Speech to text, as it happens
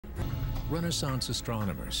Renaissance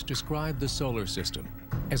astronomers described the solar system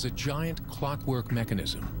as a giant clockwork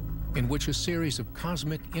mechanism in which a series of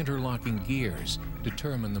cosmic interlocking gears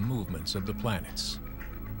determine the movements of the planets.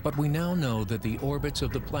 But we now know that the orbits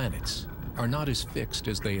of the planets are not as fixed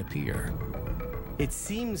as they appear. It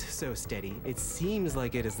seems so steady, it seems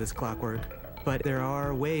like it is this clockwork, but there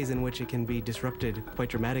are ways in which it can be disrupted quite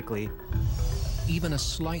dramatically. Even a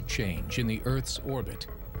slight change in the Earth's orbit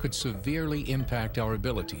could severely impact our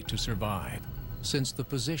ability to survive, since the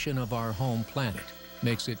position of our home planet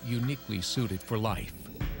makes it uniquely suited for life.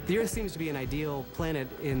 The Earth seems to be an ideal planet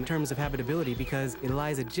in terms of habitability because it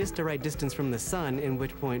lies at just the right distance from the sun, in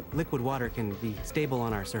which point liquid water can be stable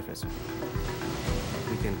on our surface.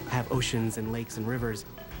 We can have oceans and lakes and rivers,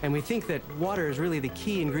 and we think that water is really the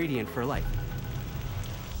key ingredient for life.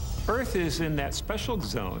 Earth is in that special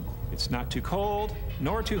zone. It's not too cold,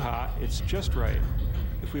 nor too hot, it's just right.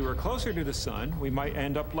 If we were closer to the sun, we might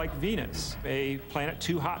end up like Venus, a planet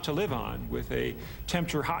too hot to live on, with a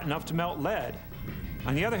temperature hot enough to melt lead.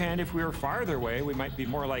 On the other hand, if we were farther away, we might be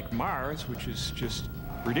more like Mars, which is just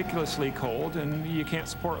ridiculously cold, and you can't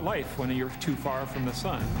support life when you're too far from the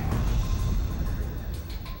sun.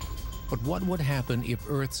 But what would happen if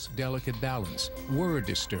Earth's delicate balance were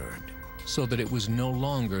disturbed, so that it was no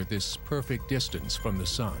longer this perfect distance from the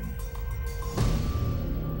sun?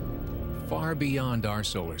 Far beyond our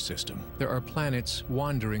solar system, there are planets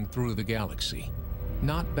wandering through the galaxy,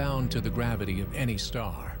 not bound to the gravity of any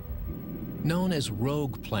star. Known as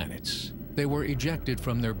rogue planets, they were ejected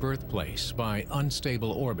from their birthplace by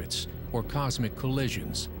unstable orbits or cosmic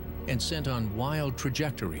collisions and sent on wild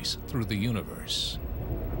trajectories through the universe.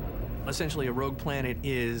 Essentially, a rogue planet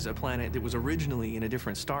is a planet that was originally in a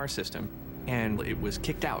different star system, and it was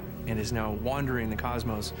kicked out and is now wandering the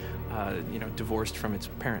cosmos, divorced from its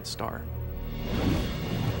parent star.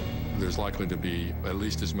 There's likely to be at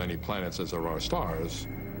least as many planets as there are stars.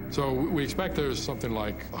 So we expect there's something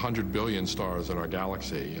like 100 billion stars in our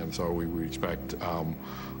galaxy, and so we expect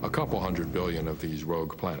a couple 100 billion of these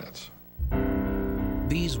rogue planets.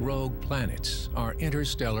 These rogue planets are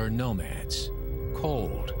interstellar nomads,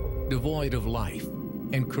 cold, devoid of life,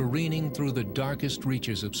 and careening through the darkest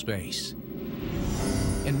reaches of space.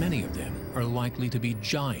 And many of them are likely to be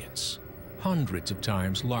giants, hundreds of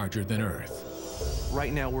times larger than Earth.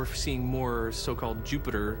 Right now, we're seeing more so-called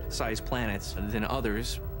Jupiter-sized planets than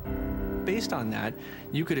others. Based on that,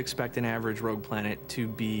 you could expect an average rogue planet to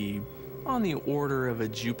be on the order of a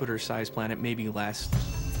Jupiter-sized planet, maybe less.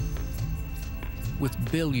 With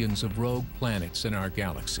billions of rogue planets in our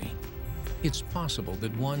galaxy, it's possible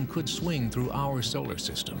that one could swing through our solar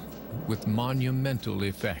system with monumental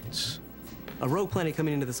effects. A rogue planet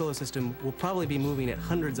coming into the solar system will probably be moving at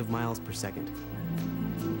hundreds of miles per second.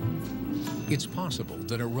 It's possible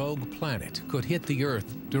that a rogue planet could hit the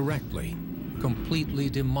Earth directly, completely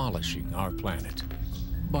demolishing our planet.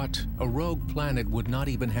 But a rogue planet would not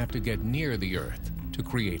even have to get near the Earth to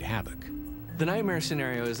create havoc. The nightmare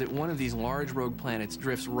scenario is that one of these large rogue planets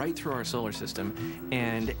drifts right through our solar system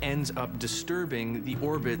and ends up disturbing the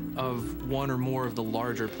orbit of one or more of the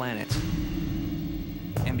larger planets.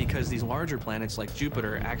 And because these larger planets, like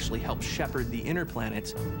Jupiter, actually help shepherd the inner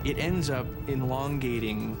planets, it ends up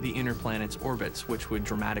elongating the inner planets' orbits, which would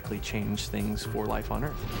dramatically change things for life on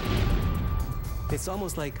Earth. It's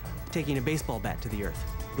almost like taking a baseball bat to the Earth,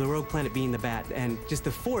 the rogue planet being the bat, and just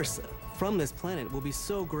the force from this planet will be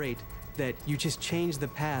so great that you just change the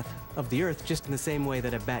path of the Earth just in the same way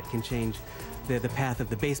that a bat can change the path of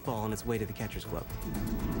the baseball on its way to the catcher's glove.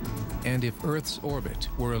 And if Earth's orbit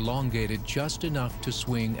were elongated just enough to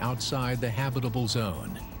swing outside the habitable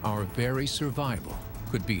zone, our very survival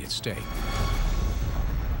could be at stake.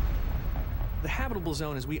 The habitable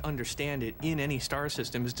zone, as we understand it in any star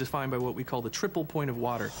system, is defined by what we call the triple point of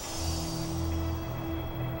water.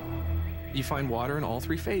 You find water in all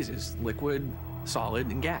three phases: liquid, solid,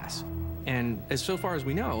 and gas. And so far as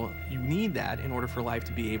we know, you need that in order for life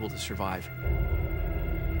to be able to survive.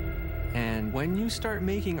 And when you start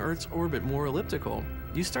making Earth's orbit more elliptical,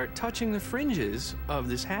 you start touching the fringes of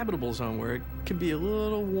this habitable zone where it could be a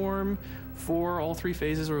little warm for all three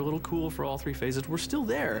phases or a little cool for all three phases. We're still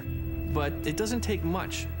there, but it doesn't take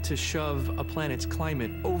much to shove a planet's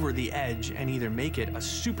climate over the edge and either make it a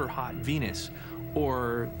super hot Venus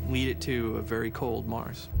or lead it to a very cold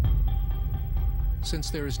Mars.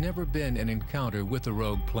 Since there has never been an encounter with a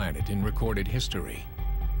rogue planet in recorded history,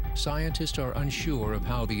 scientists are unsure of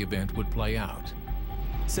how the event would play out.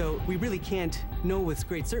 So we really can't know with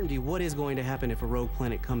great certainty what is going to happen if a rogue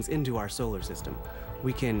planet comes into our solar system.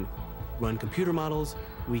 We can run computer models,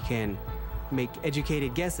 we can make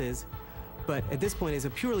educated guesses, but at this point it's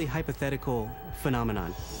a purely hypothetical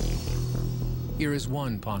phenomenon. Here is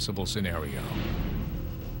one possible scenario.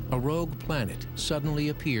 A rogue planet suddenly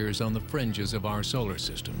appears on the fringes of our solar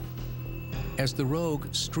system. As the rogue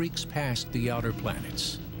streaks past the outer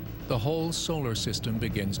planets, the whole solar system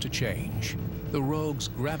begins to change. The rogue's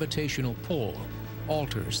gravitational pull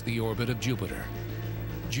alters the orbit of Jupiter.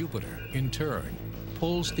 Jupiter, in turn,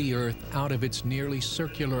 pulls the Earth out of its nearly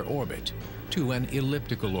circular orbit to an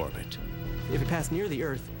elliptical orbit. If it passed near the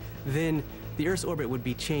Earth, then the Earth's orbit would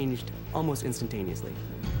be changed almost instantaneously.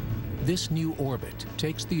 This new orbit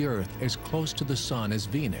takes the Earth as close to the Sun as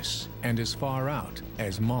Venus and as far out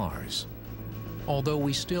as Mars. Although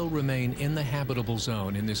we still remain in the habitable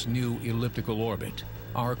zone in this new elliptical orbit,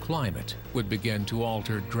 our climate would begin to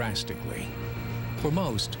alter drastically. For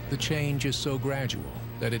most, the change is so gradual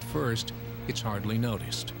that at first, it's hardly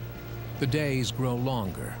noticed. The days grow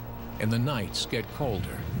longer and the nights get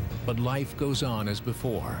colder, but life goes on as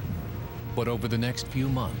before. But over the next few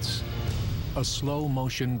months, a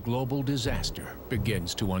slow-motion global disaster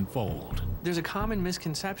begins to unfold. There's a common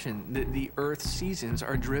misconception that the Earth's seasons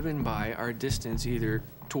are driven by our distance either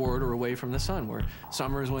toward or away from the sun, where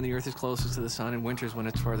summer is when the Earth is closest to the sun and winter is when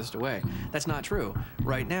it's farthest away. That's not true.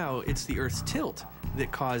 Right now, it's the Earth's tilt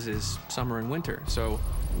that causes summer and winter. So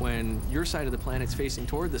when your side of the planet's facing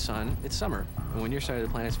toward the sun, it's summer. And when your side of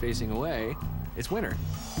the planet's facing away, it's winter.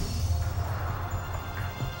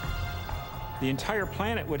 The entire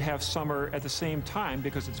planet would have summer at the same time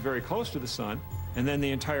because it's very close to the sun, and then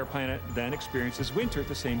the entire planet then experiences winter at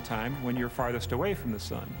the same time when you're farthest away from the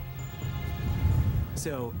sun.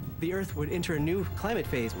 So the Earth would enter a new climate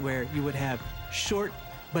phase where you would have short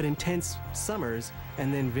but intense summers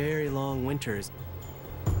and then very long winters.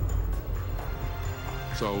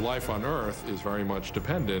 So life on Earth is very much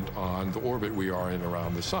dependent on the orbit we are in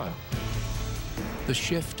around the sun. The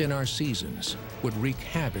shift in our seasons would wreak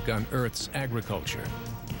havoc on Earth's agriculture,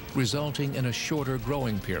 resulting in a shorter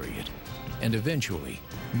growing period and eventually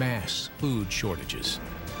mass food shortages.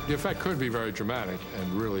 The effect could be very dramatic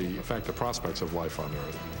and really affect the prospects of life on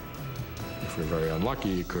Earth. If we're very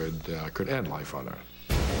unlucky, it could end life on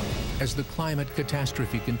Earth. As the climate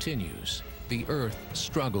catastrophe continues, the Earth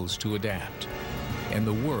struggles to adapt, and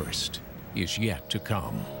the worst is yet to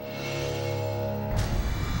come.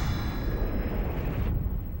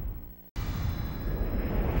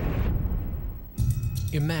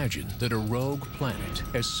 Imagine that a rogue planet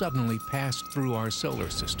has suddenly passed through our solar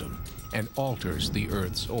system and alters the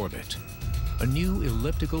Earth's orbit. A new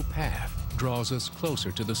elliptical path draws us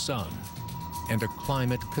closer to the sun, and a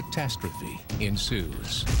climate catastrophe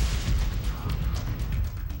ensues.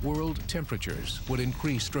 World temperatures would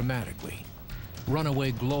increase dramatically.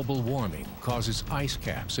 Runaway global warming causes ice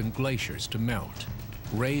caps and glaciers to melt,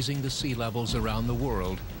 raising the sea levels around the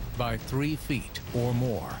world by 3 feet or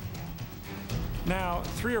more. Now,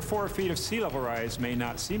 3 or 4 feet of sea level rise may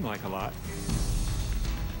not seem like a lot.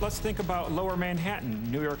 Let's think about Lower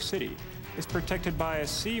Manhattan, New York City. It's protected by a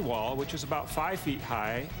seawall, which is about 5 feet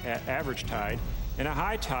high at average tide. And at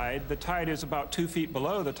high tide, the tide is about 2 feet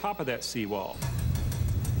below the top of that seawall.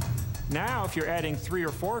 Now, if you're adding 3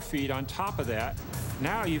 or 4 feet on top of that,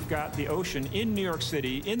 now you've got the ocean in New York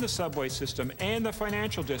City, in the subway system, and the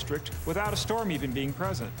financial district without a storm even being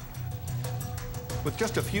present. With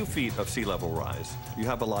just a few feet of sea level rise, you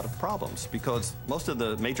have a lot of problems because most of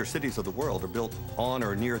the major cities of the world are built on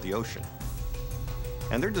or near the ocean.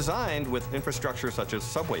 And they're designed with infrastructure such as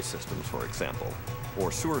subway systems, for example,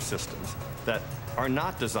 or sewer systems that are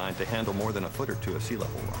not designed to handle more than a foot or two of sea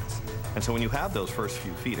level rise. And so when you have those first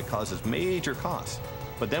few feet, it causes major costs.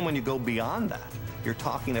 But then when you go beyond that, you're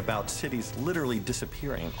talking about cities literally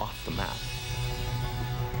disappearing off the map.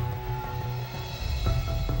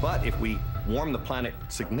 But if we warm the planet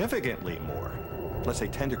significantly more, let's say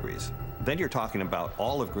 10 degrees, then you're talking about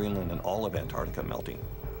all of Greenland and all of Antarctica melting.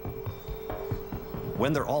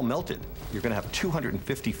 When they're all melted, you're going to have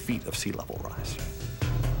 250 feet of sea level rise,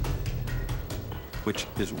 which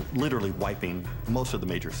is literally wiping most of the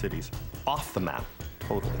major cities off the map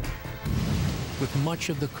totally. With much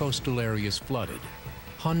of the coastal areas flooded,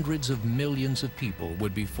 hundreds of millions of people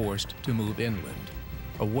would be forced to move inland,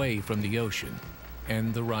 away from the ocean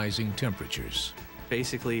and the rising temperatures.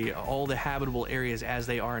 Basically, all the habitable areas as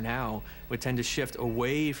they are now would tend to shift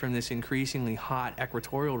away from this increasingly hot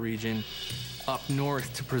equatorial region up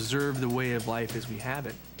north to preserve the way of life as we have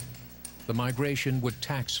it. The migration would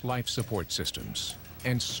tax life support systems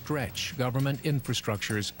and stretch government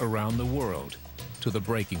infrastructures around the world to the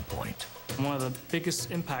breaking point. One of the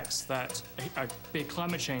biggest impacts that a big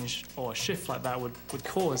climate change or a shift like that would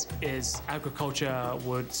cause is agriculture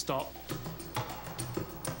would stop.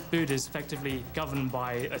 Food is effectively governed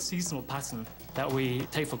by a seasonal pattern that we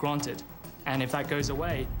take for granted. And if that goes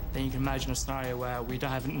away, then you can imagine a scenario where we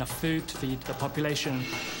don't have enough food to feed the population,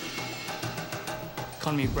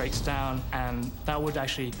 economy breaks down, and that would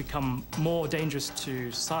actually become more dangerous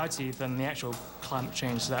to society than the actual climate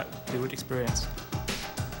change that we would experience.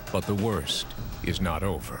 But the worst is not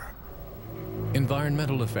over.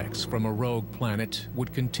 Environmental effects from a rogue planet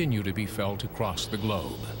would continue to be felt across the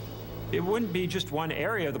globe. It wouldn't be just one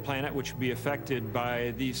area of the planet which would be affected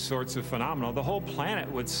by these sorts of phenomena. The whole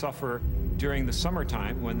planet would suffer during the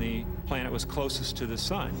summertime when the planet was closest to the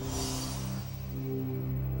sun.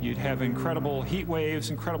 You'd have incredible heat waves,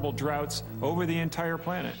 incredible droughts over the entire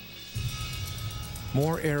planet.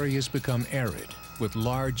 More areas become arid, with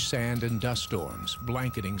large sand and dust storms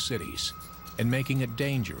blanketing cities and making it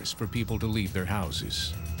dangerous for people to leave their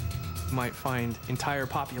houses. You might find entire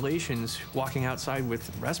populations walking outside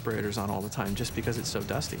with respirators on all the time just because it's so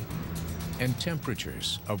dusty. And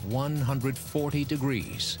temperatures of 140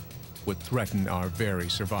 degrees would threaten our very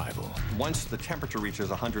survival. Once the temperature reaches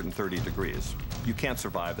 130 degrees, you can't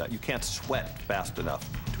survive that. You can't sweat fast enough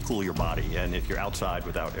to cool your body. And if you're outside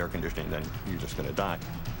without air conditioning, then you're just going to die.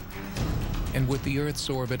 And with the Earth's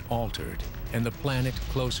orbit altered and the planet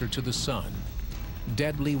closer to the sun,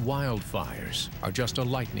 deadly wildfires are just a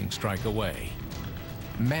lightning strike away.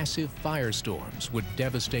 Massive firestorms would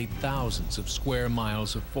devastate thousands of square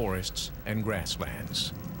miles of forests and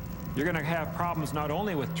grasslands. You're going to have problems not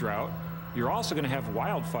only with drought, you're also going to have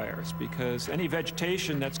wildfires, because any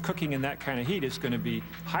vegetation that's cooking in that kind of heat is going to be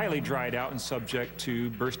highly dried out and subject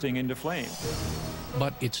to bursting into flame.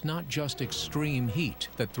 But it's not just extreme heat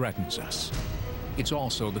that threatens us. It's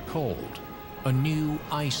also the cold, a new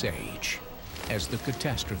ice age, as the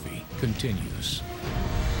catastrophe continues.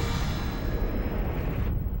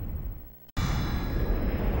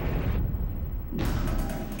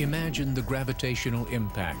 Imagine the gravitational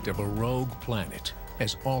impact of a rogue planet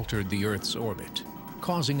has altered the Earth's orbit,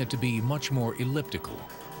 causing it to be much more elliptical.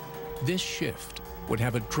 This shift would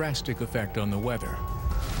have a drastic effect on the weather.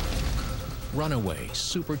 Runaway,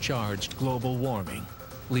 supercharged global warming,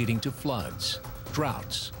 leading to floods,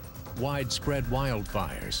 droughts, widespread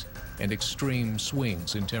wildfires, and extreme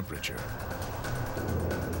swings in temperature.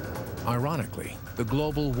 Ironically, the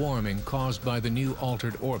global warming caused by the new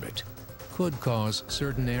altered orbit could cause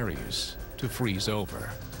certain areas to freeze over.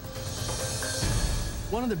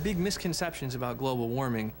 One of the big misconceptions about global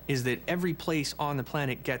warming is that every place on the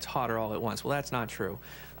planet gets hotter all at once. Well, that's not true.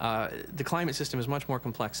 The climate system is much more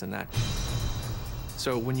complex than that.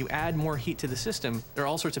 So when you add more heat to the system, there are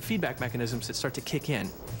all sorts of feedback mechanisms that start to kick in.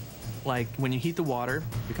 Like when you heat the water,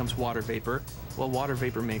 it becomes water vapor. Well, water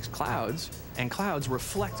vapor makes clouds, and clouds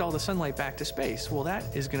reflect all the sunlight back to space. Well, that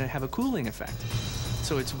is going to have a cooling effect.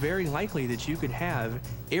 So it's very likely that you could have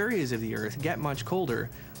areas of the Earth get much colder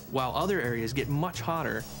while other areas get much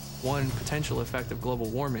hotter. One potential effect of global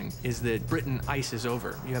warming is that Britain ices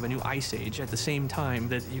over. You have a new ice age at the same time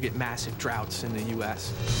that you get massive droughts in the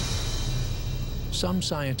US. Some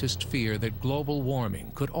scientists fear that global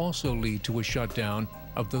warming could also lead to a shutdown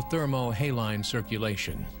of the thermohaline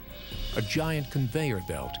circulation, a giant conveyor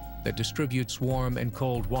belt that distributes warm and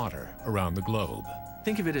cold water around the globe.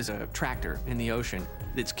 Think of it as a tractor in the ocean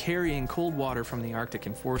that's carrying cold water from the Arctic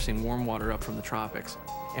and forcing warm water up from the tropics.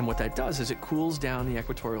 And what that does is it cools down the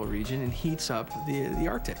equatorial region and heats up the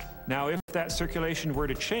Arctic. Now, if that circulation were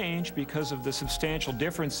to change because of the substantial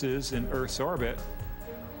differences in Earth's orbit,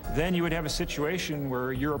 then you would have a situation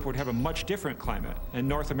where Europe would have a much different climate, and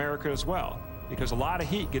North America as well, because a lot of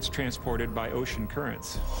heat gets transported by ocean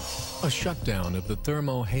currents. A shutdown of the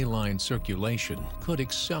thermohaline circulation could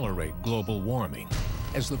accelerate global warming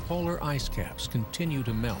as the polar ice caps continue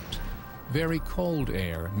to melt. Very cold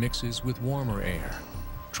air mixes with warmer air.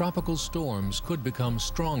 Tropical storms could become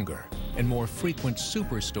stronger, and more frequent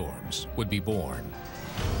superstorms would be born.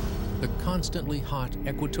 The constantly hot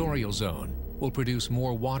equatorial zone will produce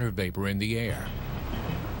more water vapor in the air,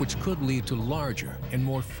 which could lead to larger and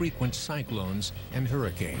more frequent cyclones and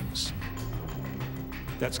hurricanes.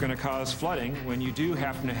 That's going to cause flooding when you do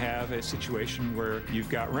happen to have a situation where you've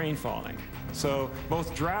got rain falling. So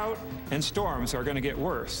both drought and storms are going to get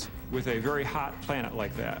worse with a very hot planet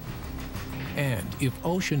like that. And if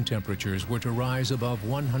ocean temperatures were to rise above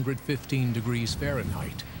 115 degrees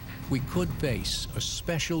Fahrenheit, we could face a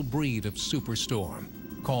special breed of superstorm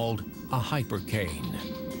called a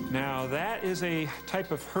hypercane. Now, that is a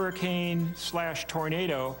type of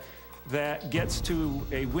hurricane/tornado that gets to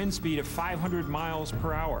a wind speed of 500 miles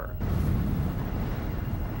per hour.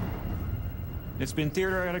 It's been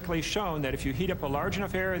theoretically shown that if you heat up a large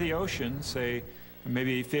enough area of the ocean, say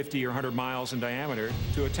maybe 50 or 100 miles in diameter,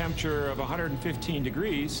 to a temperature of 115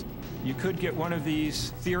 degrees, you could get one of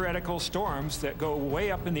these theoretical storms that go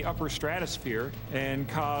way up in the upper stratosphere and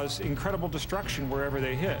cause incredible destruction wherever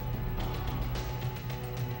they hit.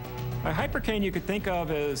 A hypercane you could think of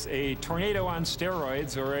as a tornado on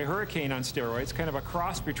steroids or a hurricane on steroids, kind of a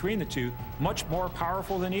cross between the two, much more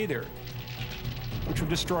powerful than either, which would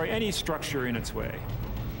destroy any structure in its way.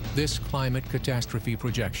 This climate catastrophe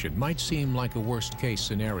projection might seem like a worst-case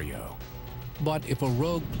scenario. But if a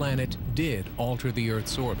rogue planet did alter the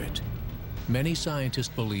Earth's orbit, many scientists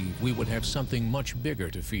believe we would have something much bigger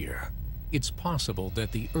to fear. It's possible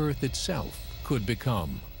that the Earth itself could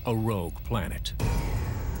become a rogue planet.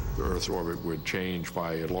 The Earth's orbit would change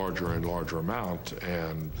by a larger and larger amount,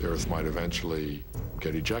 and the Earth might eventually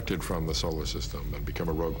get ejected from the solar system and become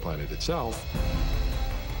a rogue planet itself.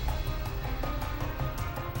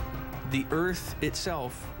 The Earth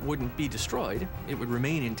itself wouldn't be destroyed, it would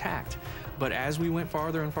remain intact. But as we went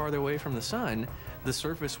farther and farther away from the sun, the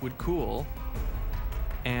surface would cool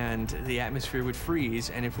and the atmosphere would freeze,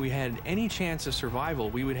 and if we had any chance of survival,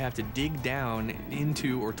 we would have to dig down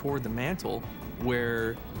into or toward the mantle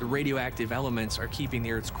where the radioactive elements are keeping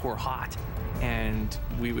the Earth's core hot, and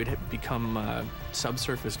we would become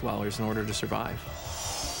subsurface dwellers in order to survive.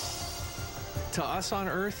 To us on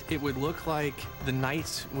Earth, it would look like the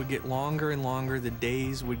nights would get longer and longer, the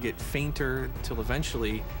days would get fainter, till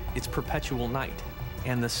eventually it's perpetual night.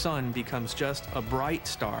 And the sun becomes just a bright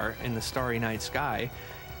star in the starry night sky,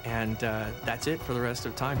 and that's it for the rest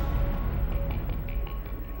of time.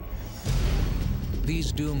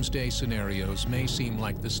 These doomsday scenarios may seem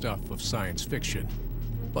like the stuff of science fiction,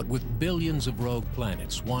 but with billions of rogue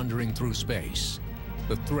planets wandering through space,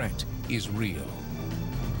 the threat is real.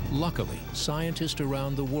 Luckily, scientists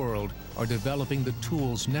around the world are developing the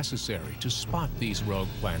tools necessary to spot these rogue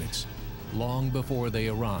planets long before they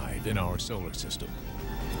arrive in our solar system.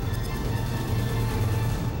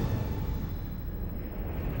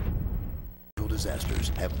 Disasters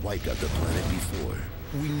have wiped out the planet before.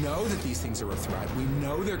 We know that these things are a threat. We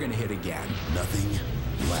know they're going to hit again. Nothing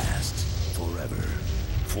lasts forever.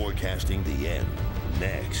 Forecasting the end.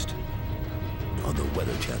 Next on the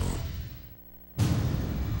Weather Channel.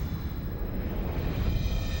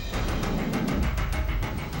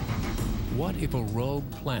 What if a rogue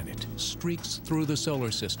planet streaks through the solar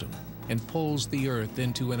system and pulls the Earth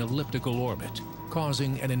into an elliptical orbit,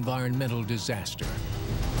 causing an environmental disaster?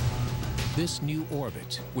 This new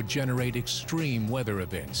orbit would generate extreme weather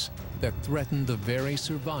events that threaten the very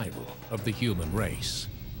survival of the human race.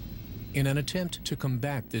 In an attempt to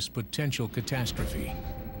combat this potential catastrophe,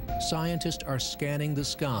 scientists are scanning the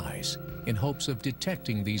skies in hopes of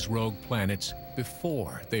detecting these rogue planets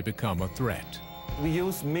before they become a threat. We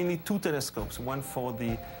use mainly two telescopes, one for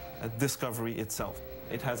the discovery itself.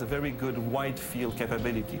 It has a very good wide field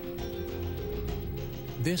capability.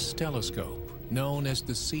 This telescope, known as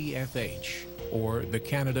the CFH, or the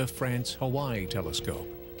Canada-France-Hawaii Telescope,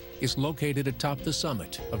 is located atop the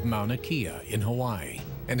summit of Mauna Kea in Hawaii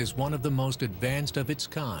and is one of the most advanced of its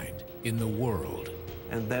kind in the world.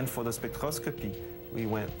 And then for the spectroscopy, we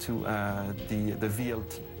went to the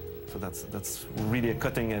VLT. So that's really a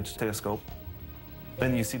cutting-edge telescope.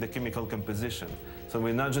 Then you see the chemical composition. So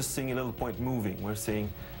we're not just seeing a little point moving, we're seeing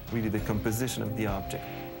really the composition of the object.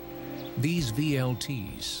 These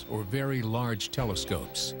VLTs, or very large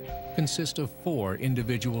telescopes, consist of 4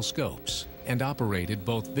 individual scopes and operate at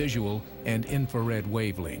both visual and infrared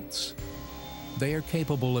wavelengths. They are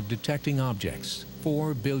capable of detecting objects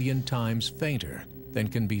 4 billion times fainter than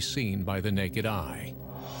can be seen by the naked eye.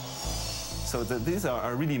 So these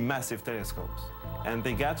are really massive telescopes, and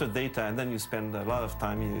they gather data, and then you spend a lot of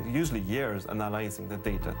time, usually years, analyzing the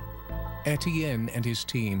data. Etienne and his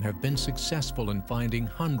team have been successful in finding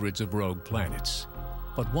hundreds of rogue planets,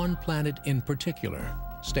 but one planet in particular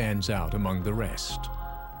stands out among the rest.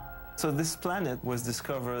 So this planet was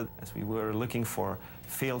discovered as we were looking for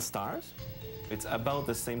failed stars. It's about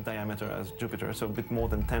the same diameter as Jupiter, so a bit more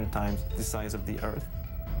than 10 times the size of the Earth.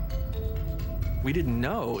 We didn't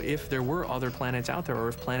know if there were other planets out there or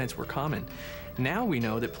if planets were common. Now we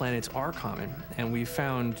know that planets are common, and we've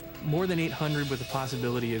found more than 800 with a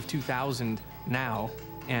possibility of 2,000 now,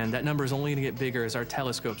 and that number is only going to get bigger as our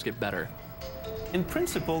telescopes get better. In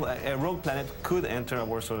principle, a rogue planet could enter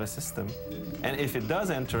our solar system, and if it does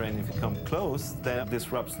enter and if it comes close, then it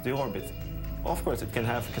disrupts the orbit. Of course, it can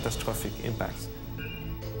have catastrophic impacts,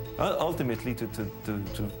 ultimately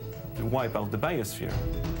to wipe out the biosphere.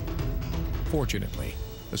 Fortunately,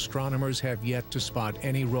 astronomers have yet to spot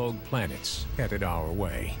any rogue planets headed our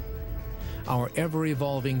way. Our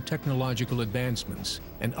ever-evolving technological advancements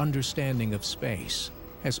and understanding of space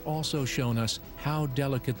has also shown us how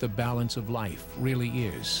delicate the balance of life really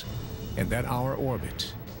is, and that our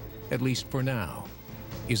orbit, at least for now,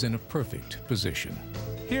 is in a perfect position.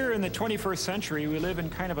 Here in the 21st century, we live in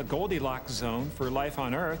kind of a Goldilocks zone for life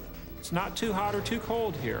on Earth. It's not too hot or too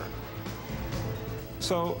cold here.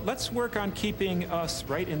 So let's work on keeping us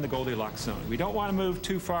right in the Goldilocks zone. We don't want to move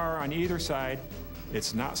too far on either side.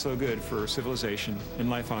 It's not so good for civilization and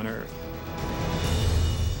life on Earth.